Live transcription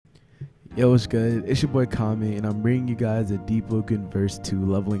Yo, what's good? It's your boy Kami, and I'm bringing you guys a Deepwoken Verse 2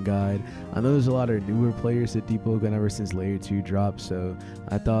 leveling guide. I know there's a lot of newer players to Deepwoken ever since Layer 2 dropped, so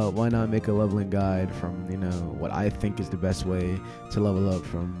I thought why not make a leveling guide from, what I think is the best way to level up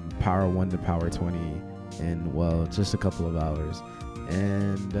from Power 1 to Power 20 in, well, just a couple of hours.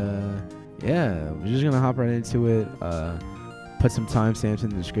 And, yeah, we're just going to hop right into it. Put some timestamps in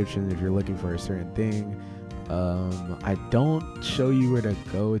the description if you're looking for a certain thing. I don't show you where to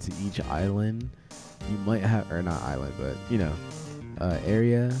go to each island. You might have, or not island, but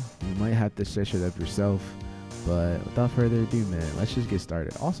area. You might have to search it up yourself. But without further ado, man, let's just get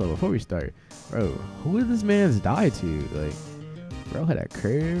started. Also, before we start, bro, who did this man's die to? Like, bro had that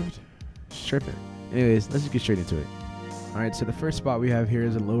curved, tripping. Anyways, let's just get straight into it. All right, so the first spot we have here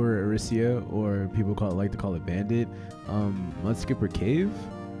is a lower Aricia, or people like to call it Bandit, Mudskipper Cave.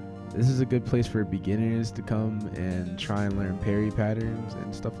 This is a good place for beginners to come and try and learn parry patterns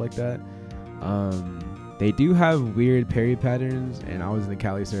and stuff like that. They do have weird parry patterns, and I was in the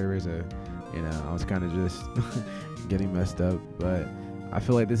Cali server, so I was kind of just getting messed up. But I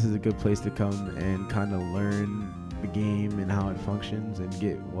feel like this is a good place to come and kind of learn the game and how it functions and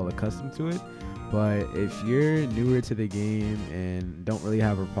get well accustomed to it. But if you're newer to the game and don't really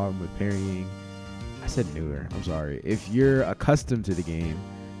have a problem with parrying, I said newer, I'm sorry. If you're accustomed to the game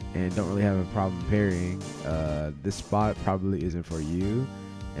and don't really have a problem parrying, this spot probably isn't for you,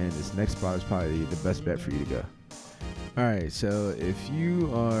 and this next spot is probably the best bet for you to go. Alright, so if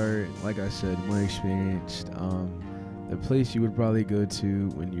you are, like I said, more experienced, the place you would probably go to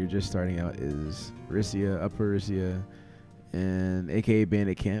when you're just starting out is Aricia, Upper Aricia, and aka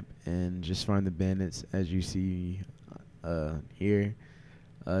Bandit Camp, and just find the bandits as you see here.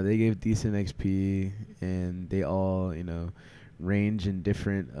 They give decent XP, and they all, range in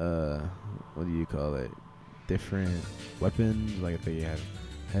different different weapons. Like they have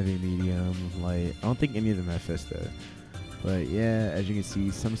heavy, medium, light. I don't think any of them have Fista, but yeah, as you can see,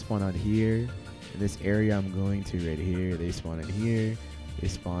 some spawn out here in this area I'm going to right here. They spawn in here, they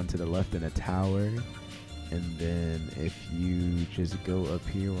spawn to the left in a tower, and then if you just go up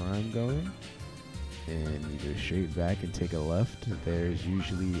here where I'm going and you go straight back and take a left, there's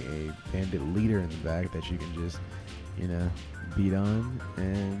usually a bandit leader in the back that you can just beat on,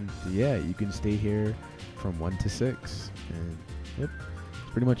 and yeah, you can stay here from 1 to 6, and yep,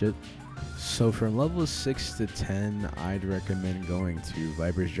 that's pretty much it. So from level 6 to 10, I'd recommend going to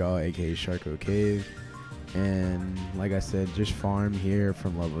Viper's Jaw, aka Sharko Cave, and like I said, just farm here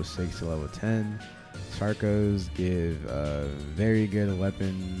from level 6 to level 10. Sharkos give very good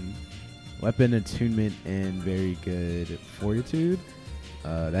weapon attunement and very good fortitude.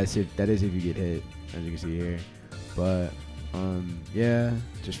 That is if you get hit, as you can see here. But yeah,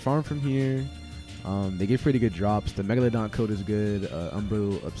 just farm from here. They give pretty good drops. The Megalodon coat is good.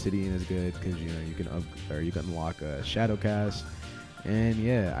 Umbro Obsidian is good because you can unlock a Shadow Cast. And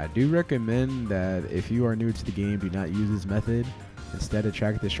yeah, I do recommend that if you are new to the game, do not use this method. Instead,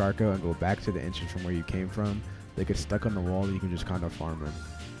 attract the Sharko and go back to the entrance from where you came from. They get stuck on the wall, and you can just kind of farm them.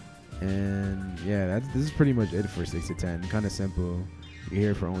 And yeah, this is pretty much it for 6 to 10. Kind of simple. You're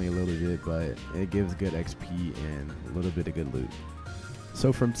here for only a little bit, but it gives good XP and a little bit of good loot.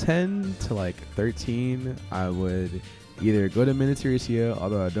 So from 10 to like 13, I would either go to Minotaurisia,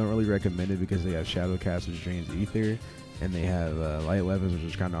 although I don't really recommend it because they have Shadow Cast, which drains Ether, and they have light weapons, which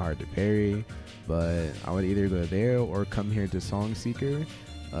is kind of hard to parry. But I would either go there or come here to Song Seeker.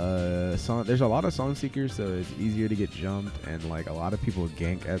 There's a lot of Song Seekers, so it's easier to get jumped, and like a lot of people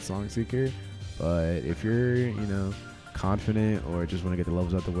gank at Song Seeker. But if you're, confident or just want to get the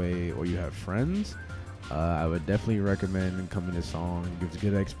levels out the way, or you have friends, I would definitely recommend coming to Song. It gives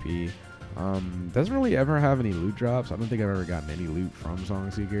good XP. Doesn't really ever have any loot drops. I don't think I've ever gotten any loot from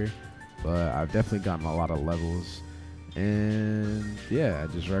Song Seeker, but I've definitely gotten a lot of levels. And yeah, I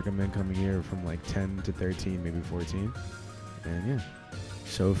just recommend coming here from like 10 to 13, maybe 14. And yeah,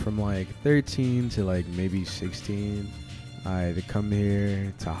 so from like 13 to like maybe 16, I'd come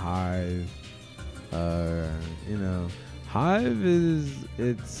here to Hive. Hive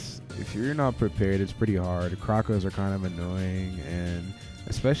it's if you're not prepared, it's pretty hard. Crocos are kind of annoying, and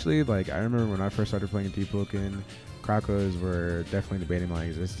especially like I remember when I first started playing Deepwoken, Crocos were definitely debating my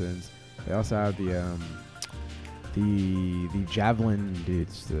existence. They also have the javelin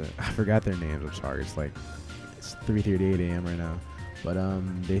dudes. I forgot their names. I'm sorry. It's 3:38 a.m. right now. But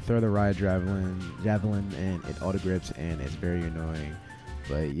they throw the riot javelin, and it auto grips, and it's very annoying.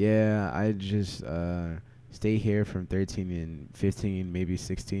 But yeah, I just stay here from 13 and 15, maybe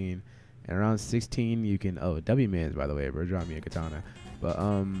 16, and around 16 you can. Oh, W Man's, by the way, bro, drop me a katana. But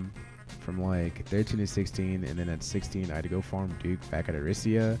from like 13 to 16, and then at 16 I had to go farm Duke back at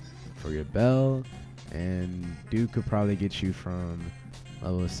Aricia for your bell, and Duke could probably get you from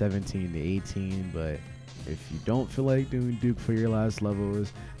level 17 to 18, but if you don't feel like doing Duke for your last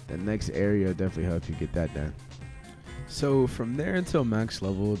levels, the next area will definitely help you get that done. So from there until max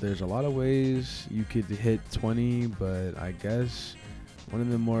level, there's a lot of ways you could hit 20, but I guess one of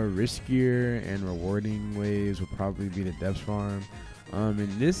the more riskier and rewarding ways would probably be the depths farm.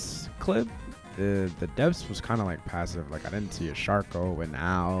 In this clip, the depths was kind of like passive. Like I didn't see a Sharko, an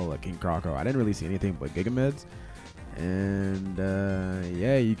Owl, a King Croco. I didn't really see anything but Gigameds. And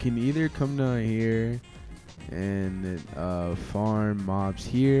yeah, you can either come down here and farm mobs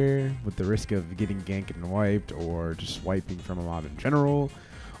here with the risk of getting ganked and wiped, or just wiping from a mob in general.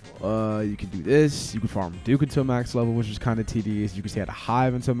 You can do this. You can farm Duke until max level, which is kind of tedious. You can stay at a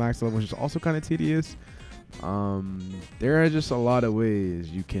Hive until max level, which is also kind of tedious. There are just a lot of ways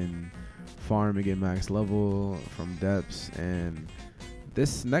you can farm and get max level from depths, and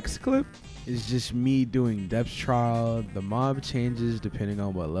this next clip is just me doing depths trial. The mob changes depending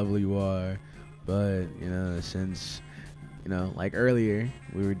on what level you are, but you know, since like earlier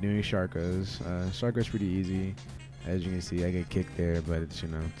we were doing Sharkos. Sharko's pretty easy. As you can see, I get kicked there, but it's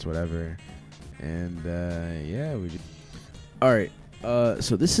it's whatever. And yeah, we just alright.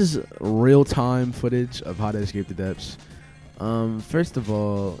 So this is real-time footage of how to escape the depths. First of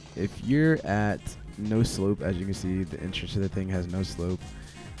all, if you're at no slope, as you can see, the entrance to the thing has no slope.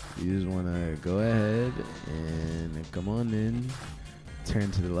 You just want to go ahead and come on in,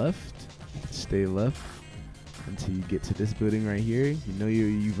 turn to the left, stay left until you get to this building right here. You know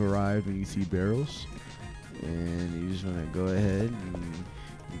you've arrived when you see barrels, and you just want to go ahead and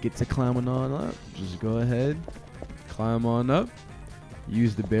get to climbing on up. Just go ahead, climb on up.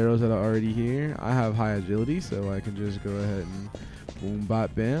 Use the barrels that are already here. I have high agility, so I can just go ahead and boom,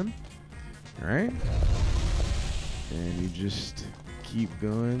 bot, bam. Alright. And you just keep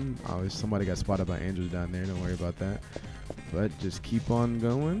going. Oh, somebody got spotted by angels down there. Don't worry about that. But just keep on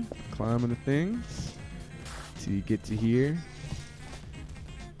going. Climbing the things till you get to here.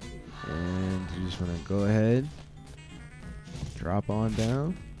 And you just want to go ahead. Drop on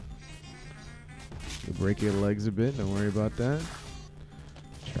down. You'll break your legs a bit. Don't worry about that.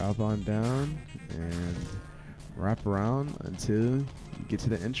 Drop on down and wrap around until you get to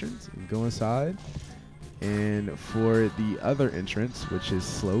the entrance and go inside. And for the other entrance, which is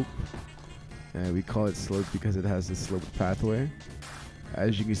slope, and we call it slope because it has the slope pathway.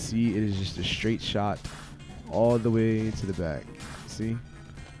 As you can see, it is just a straight shot all the way to the back. See?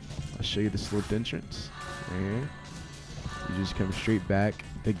 I'll show you the sloped entrance right here. You just come straight back.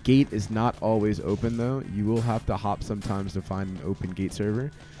 The gate is not always open though. You will have to hop sometimes to find an open gate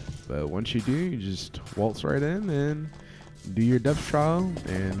server. But once you do, you just waltz right in and do your depth trial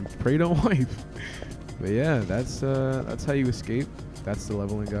and pray don't wipe. But yeah, that's how you escape. That's the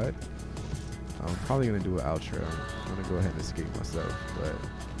leveling guide. I'm probably gonna do an outro. I'm gonna go ahead and escape myself, but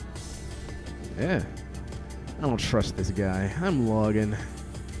yeah, I don't trust this guy. I'm logging.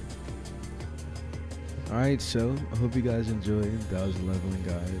 Alright, so I hope you guys enjoyed. That was the leveling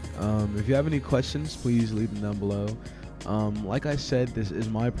guide. If you have any questions, please leave them down below. Like I said, this is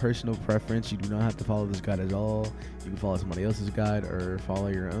my personal preference. You do not have to follow this guide at all. You can follow somebody else's guide or follow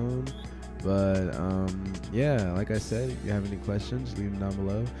your own. But yeah, like I said, if you have any questions, leave them down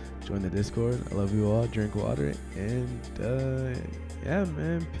below. Join the Discord. I love you all. Drink water. And yeah,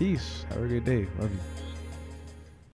 man, peace. Have a great day. Love you.